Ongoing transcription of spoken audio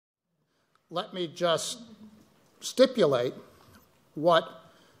let me just stipulate what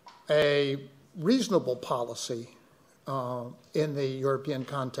a reasonable policy in the European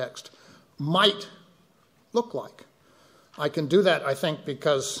context might look like. I can do that, I think,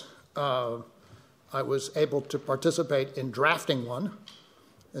 because I was able to participate in drafting one.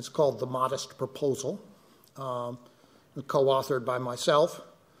 It's called the Modest Proposal, co-authored by myself,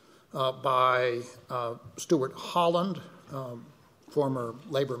 by Stuart Holland, former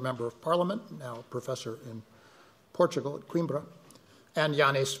Labour Member of Parliament, now a professor in Portugal at Coimbra, and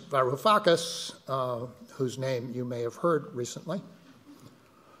Yanis Varoufakis, whose name you may have heard recently.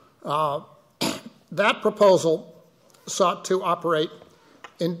 That proposal sought to operate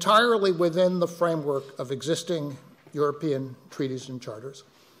entirely within the framework of existing European treaties and charters,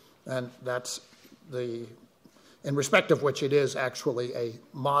 and that's in respect of which it is actually a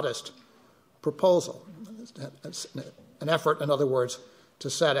modest proposal. It's an effort, in other words, to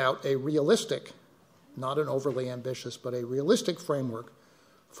set out a realistic, not an overly ambitious, but a realistic framework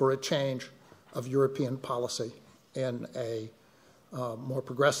for a change of European policy in a more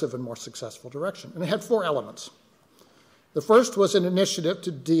progressive and more successful direction. And it had four elements. The first was an initiative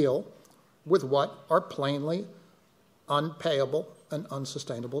to deal with what are plainly unpayable and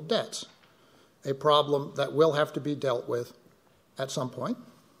unsustainable debts, a problem that will have to be dealt with at some point.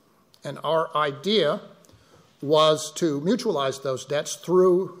 And our idea was to mutualize those debts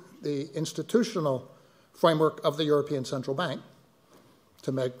through the institutional framework of the European Central Bank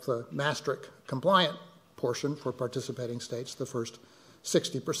to make the Maastricht compliant portion for participating states, the first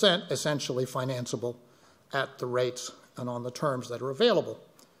 60%, essentially financeable at the rates and on the terms that are available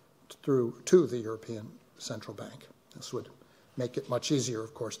to the European Central Bank. This would make it much easier,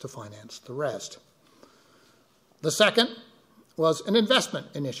 of course, to finance the rest. The second was an investment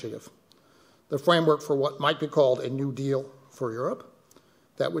initiative, the framework for what might be called a New Deal for Europe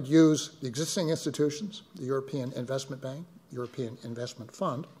that would use the existing institutions, the European Investment Bank, European Investment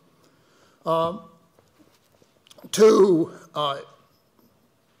Fund, to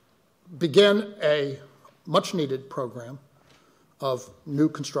begin a much-needed program of new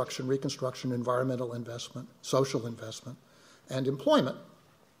construction, reconstruction, environmental investment, social investment, and employment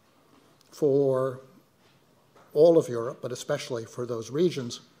for all of Europe, but especially for those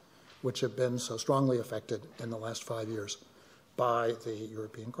regions which have been so strongly affected in the last 5 years by the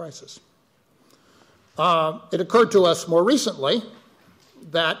European crisis. It occurred to us more recently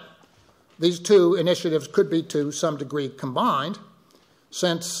that these two initiatives could be to some degree combined,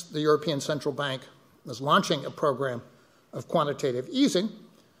 since the European Central Bank was launching a program of quantitative easing,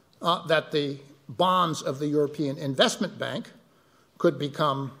 that the bonds of the European Investment Bank could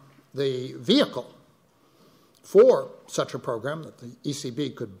become the vehicle for such a program, that the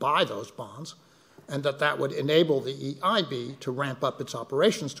ECB could buy those bonds, and that would enable the EIB to ramp up its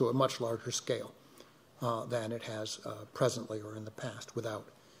operations to a much larger scale than it has presently or in the past without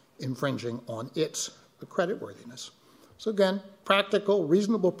infringing on its creditworthiness. So again, practical,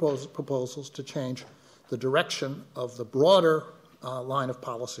 reasonable proposals to change the direction of the broader line of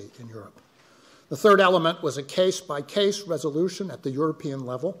policy in Europe. The third element was a case-by-case resolution at the European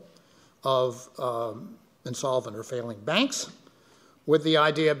level of insolvent or failing banks, with the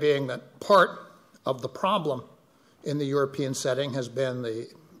idea being that part of the problem in the European setting has been the,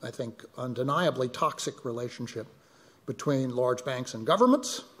 I think, undeniably toxic relationship between large banks and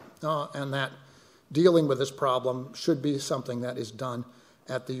governments, and that dealing with this problem should be something that is done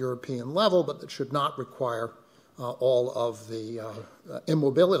at the European level, but that should not require all of the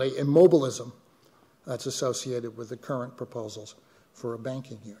immobilism that's associated with the current proposals for a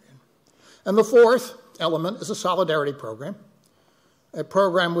banking union. And the fourth element is a solidarity program, a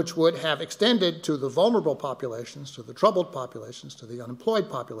program which would have extended to the vulnerable populations, to the troubled populations, to the unemployed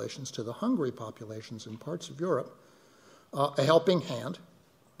populations, to the hungry populations in parts of Europe, a helping hand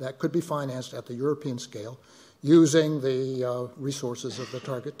that could be financed at the European scale using the resources of the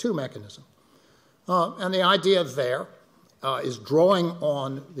Target 2 mechanism. And the idea there is drawing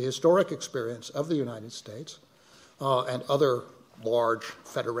on the historic experience of the United States and other large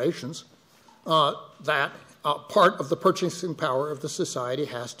federations that part of the purchasing power of the society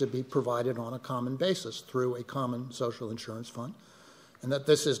has to be provided on a common basis through a common social insurance fund, and that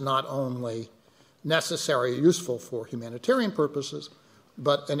this is not only necessary or useful for humanitarian purposes,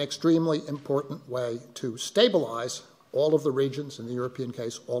 but an extremely important way to stabilize all of the regions, in the European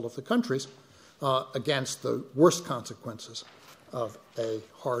case, all of the countries, against the worst consequences of a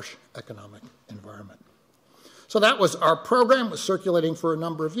harsh economic environment. So that was our program. It was circulating for a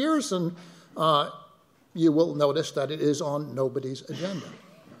number of years, and you will notice that it is on nobody's agenda,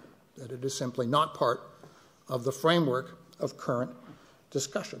 that it is simply not part of the framework of current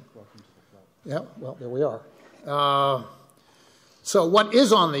discussion. Yeah, well, there we are. So what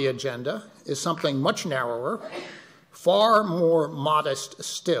is on the agenda is something much narrower, far more modest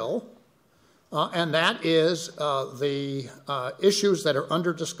still, and that is the issues that are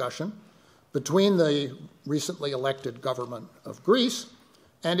under discussion between the recently elected government of Greece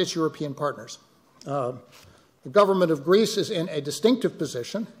and its European partners. The government of Greece is in a distinctive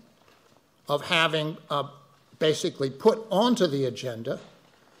position of having basically put onto the agenda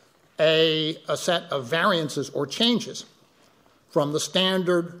a set of variances or changes from the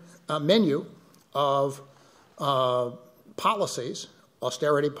standard menu of policies,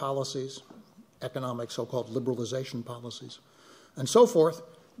 austerity policies, economic so-called liberalization policies, and so forth,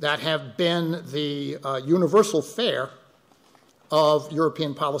 that have been the universal fare of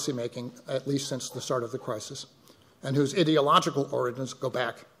European policymaking, at least since the start of the crisis, and whose ideological origins go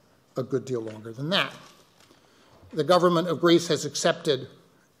back a good deal longer than that. The government of Greece has accepted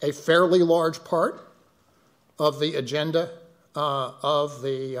a fairly large part of the agenda of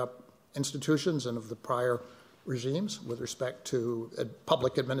the institutions and of the prior regimes with respect to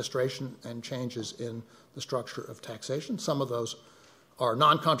public administration and changes in the structure of taxation. Some of those are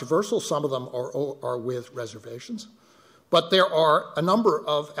non-controversial, some of them are with reservations. But there are a number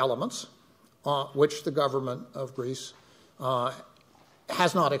of elements which the government of Greece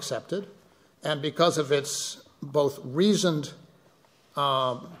has not accepted, and because of its both reasoned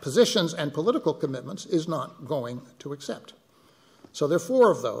positions and political commitments, is not going to accept. So there are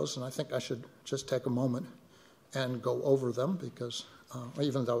four of those, and I think I should just take a moment and go over them, because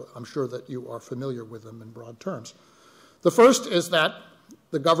even though I'm sure that you are familiar with them in broad terms. The first is that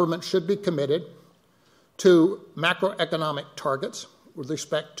the government should be committed to macroeconomic targets with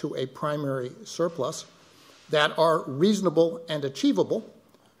respect to a primary surplus that are reasonable and achievable,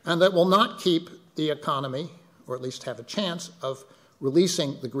 and that will not keep the economy, or at least have a chance of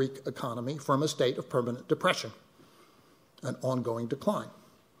releasing the Greek economy from a state of permanent depression, an ongoing decline.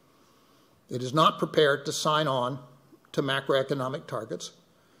 It is not prepared to sign on to macroeconomic targets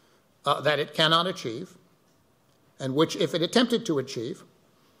that it cannot achieve, and which, if it attempted to achieve,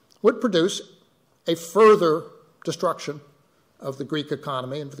 would produce a further destruction of the Greek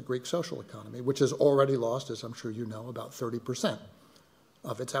economy and of the Greek social economy, which has already lost, as I'm sure you know, about 30%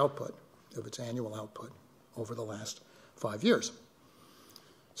 of its output, of its annual output, over the last 5 years.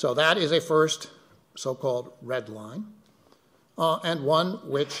 So that is a first so-called red line, and one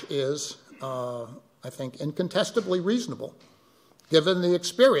which is, I think, incontestably reasonable, given the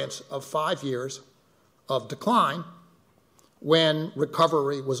experience of 5 years of decline when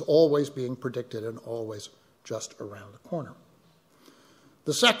recovery was always being predicted and always just around the corner.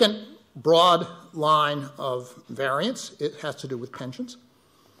 The second broad line of variance, it has to do with pensions.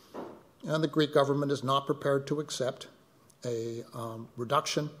 And the Greek government is not prepared to accept a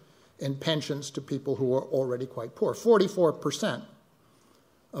reduction in pensions to people who are already quite poor. 44%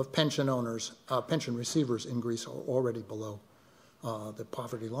 of pension owners, pension receivers in Greece are already below the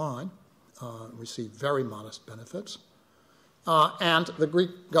poverty line, receive very modest benefits. And the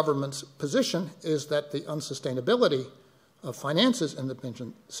Greek government's position is that the unsustainability of finances in the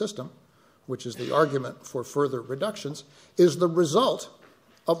pension system, which is the argument for further reductions, is the result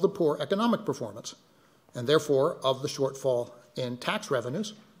of the poor economic performance, and therefore of the shortfall in tax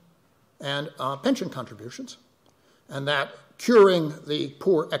revenues and pension contributions, and that curing the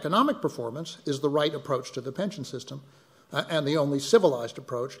poor economic performance is the right approach to the pension system and the only civilized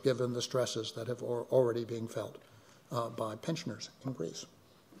approach given the stresses that have already been felt by pensioners in Greece.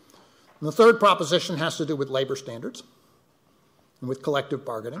 And the third proposition has to do with labor standards and with collective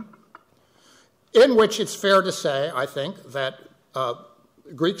bargaining, in which it's fair to say, I think, that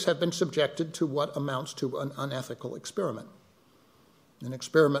Greeks have been subjected to what amounts to an unethical experiment, an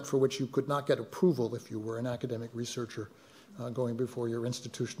experiment for which you could not get approval if you were an academic researcher going before your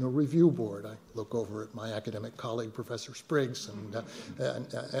institutional review board. I look over at my academic colleague, Professor Spriggs, and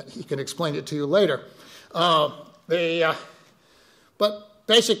he can explain it to you later. But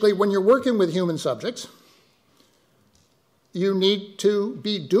basically, when you're working with human subjects, you need to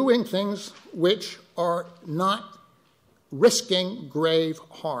be doing things which are not risking grave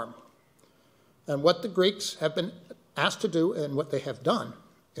harm. And what the Greeks have been asked to do and what they have done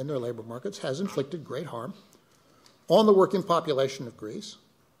in their labor markets has inflicted great harm on the working population of Greece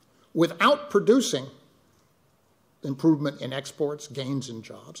without producing improvement in exports, gains in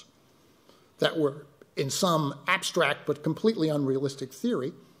jobs that were in some abstract but completely unrealistic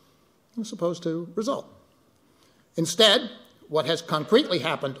theory supposed to result. Instead, what has concretely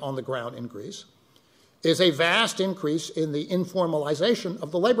happened on the ground in Greece is a vast increase in the informalization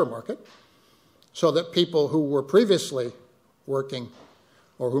of the labor market, so that people who were previously working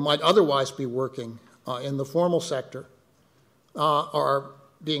or who might otherwise be working in the formal sector are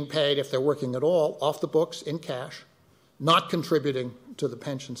being paid, if they're working at all, off the books in cash, not contributing to the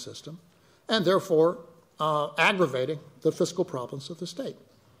pension system, and therefore aggravating the fiscal problems of the state.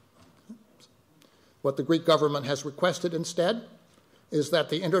 What the Greek government has requested instead is that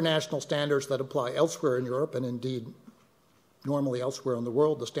the international standards that apply elsewhere in Europe, and indeed normally elsewhere in the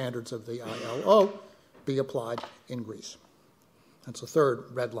world, the standards of the ILO, be applied in Greece. That's the third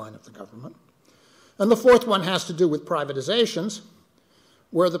red line of the government. And the fourth one has to do with privatizations,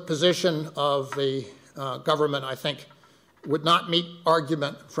 where the position of the government, I think, would not meet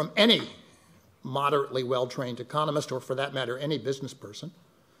argument from any moderately well-trained economist, or for that matter, any business person.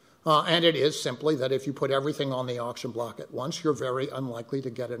 And it is simply that if you put everything on the auction block at once, you're very unlikely to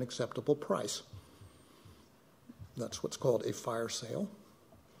get an acceptable price. That's what's called a fire sale.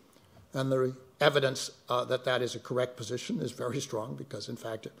 And the evidence that that is a correct position is very strong because, in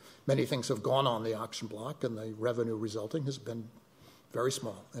fact, many things have gone on the auction block and the revenue resulting has been very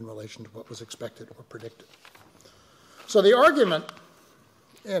small in relation to what was expected or predicted. So the argument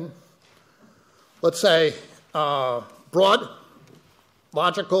in, let's say, broad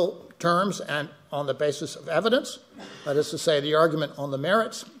logical terms and on the basis of evidence, that is to say, the argument on the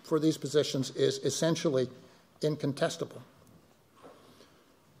merits for these positions is essentially incontestable.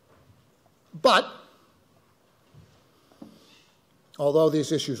 But although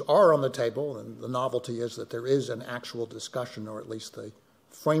these issues are on the table, and the novelty is that there is an actual discussion, or at least the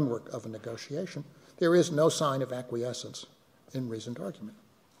framework of a negotiation, there is no sign of acquiescence in reasoned argument.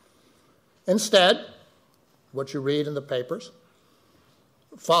 Instead, what you read in the papers,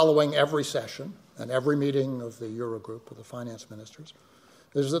 following every session and every meeting of the Eurogroup of the finance ministers,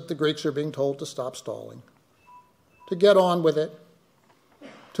 is that the Greeks are being told to stop stalling, to get on with it,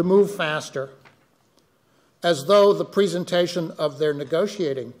 to move faster, as though the presentation of their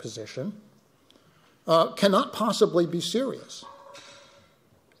negotiating position cannot possibly be serious,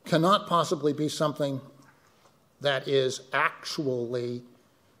 cannot possibly be something that is actually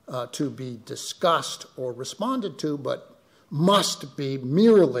to be discussed or responded to, but must be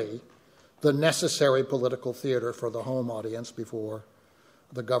merely the necessary political theater for the home audience before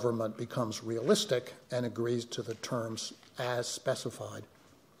the government becomes realistic and agrees to the terms as specified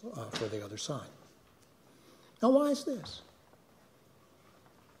for the other side. Now, why is this?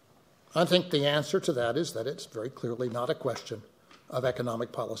 I think the answer to that is that it's very clearly not a question of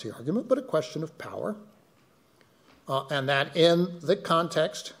economic policy argument, but a question of power, and that in the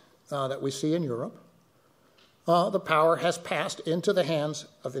context that we see in Europe, the power has passed into the hands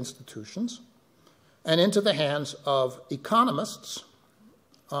of institutions and into the hands of economists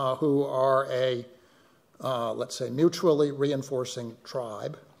who are a, let's say, mutually reinforcing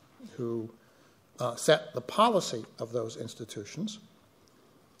tribe who set the policy of those institutions,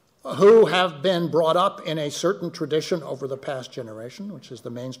 who have been brought up in a certain tradition over the past generation, which is the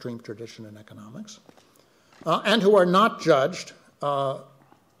mainstream tradition in economics, and who are not judged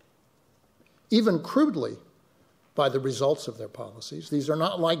even crudely by the results of their policies. These are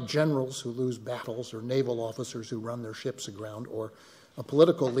not like generals who lose battles or naval officers who run their ships aground or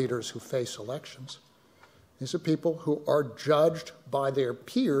political leaders who face elections. These are people who are judged by their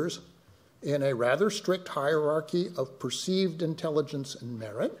peers in a rather strict hierarchy of perceived intelligence and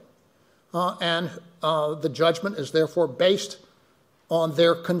merit, and the judgment is therefore based on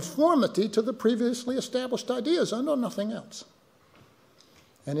their conformity to the previously established ideas and on nothing else.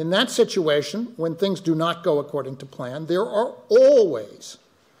 And in that situation, when things do not go according to plan, there are always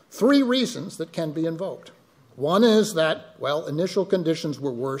three reasons that can be invoked. One is that, well, initial conditions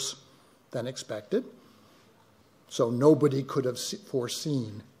were worse than expected, so nobody could have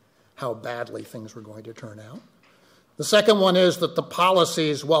foreseen how badly things were going to turn out. The second one is that the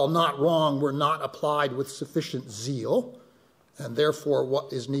policies, while not wrong, were not applied with sufficient zeal, and therefore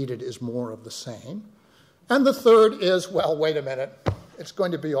what is needed is more of the same. And the third is, well, wait a minute, it's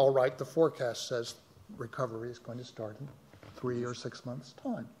going to be all right. The forecast says recovery is going to start in 3 or 6 months'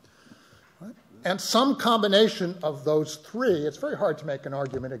 time. Right? And some combination of those three, it's very hard to make an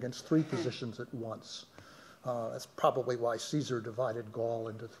argument against three positions at once. That's probably why Caesar divided Gaul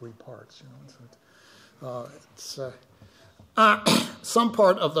into 3 parts. You know, some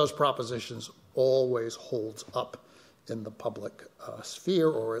part of those propositions always holds up in the public sphere,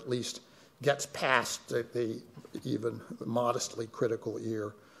 or at least gets past the even modestly critical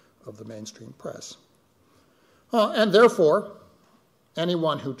ear of the mainstream press. And therefore,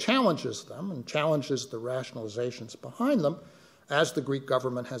 anyone who challenges them and challenges the rationalizations behind them, as the Greek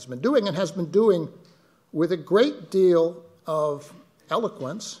government has been doing, and has been doing with a great deal of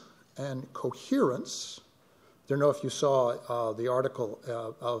eloquence and coherence, don't know if you saw the article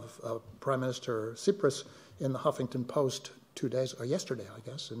of Prime Minister Tsipras in the Huffington Post 2 days, or yesterday, I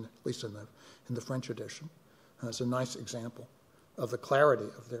guess, at least in the French edition. It's a nice example of the clarity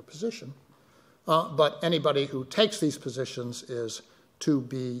of their position. But anybody who takes these positions is to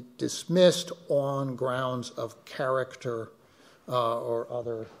be dismissed on grounds of character or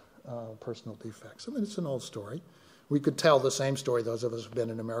other personal defects. I mean, it's an old story. We could tell the same story, those of us who've been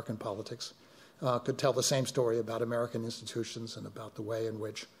in American politics, could tell the same story about American institutions and about the way in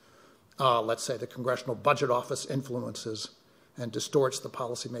which, let's say, the Congressional Budget Office influences and distorts the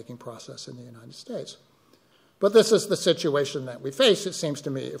policymaking process in the United States. But this is the situation that we face, it seems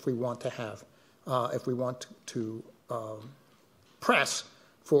to me, if we want to have, if we want to press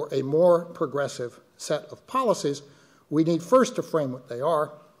for a more progressive set of policies. We need first to frame what they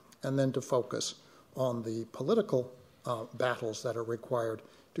are, and then to focus on the political battles that are required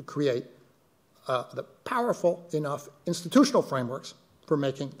to create the powerful enough institutional frameworks for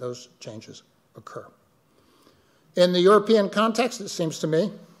making those changes occur. In the European context, it seems to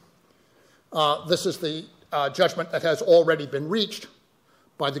me, this is the judgment that has already been reached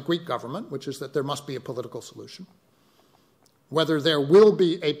by the Greek government, which is that there must be a political solution. Whether there will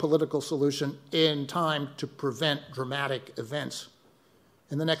be a political solution in time to prevent dramatic events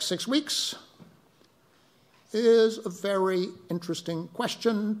in the next 6 weeks is a very interesting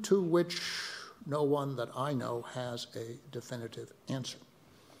question to which no one that I know has a definitive answer.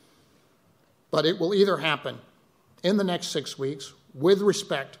 But it will either happen in the next 6 weeks with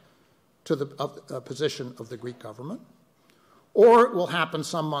respect to the position of the Greek government, or it will happen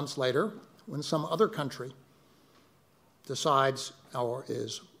some months later when some other country decides or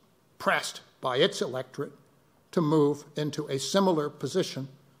is pressed by its electorate to move into a similar position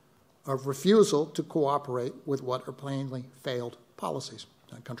of refusal to cooperate with what are plainly failed policies.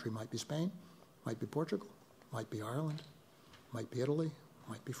 That country might be Spain, might be Portugal, might be Ireland, might be Italy,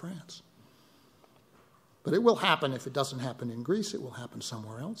 might be France. But it will happen. If it doesn't happen in Greece, it will happen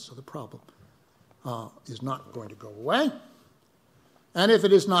somewhere else. So the problem is not going to go away. And if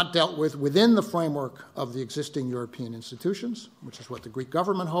it is not dealt with within the framework of the existing European institutions, which is what the Greek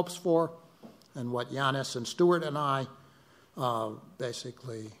government hopes for, and what Yanis and Stewart and I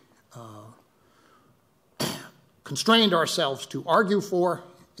basically constrained ourselves to argue for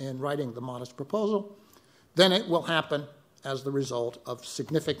in writing the modest proposal, then it will happen as the result of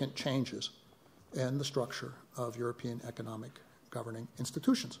significant changes in the structure of European economic governing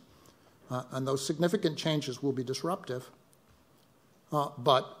institutions. And those significant changes will be disruptive,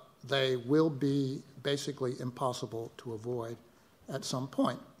 but they will be basically impossible to avoid at some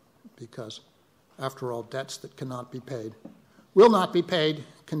point, because, after all, debts that cannot be paid will not be paid,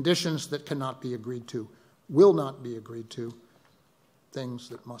 conditions that cannot be agreed to will not be agreed to, things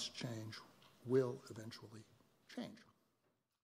that must change will eventually change.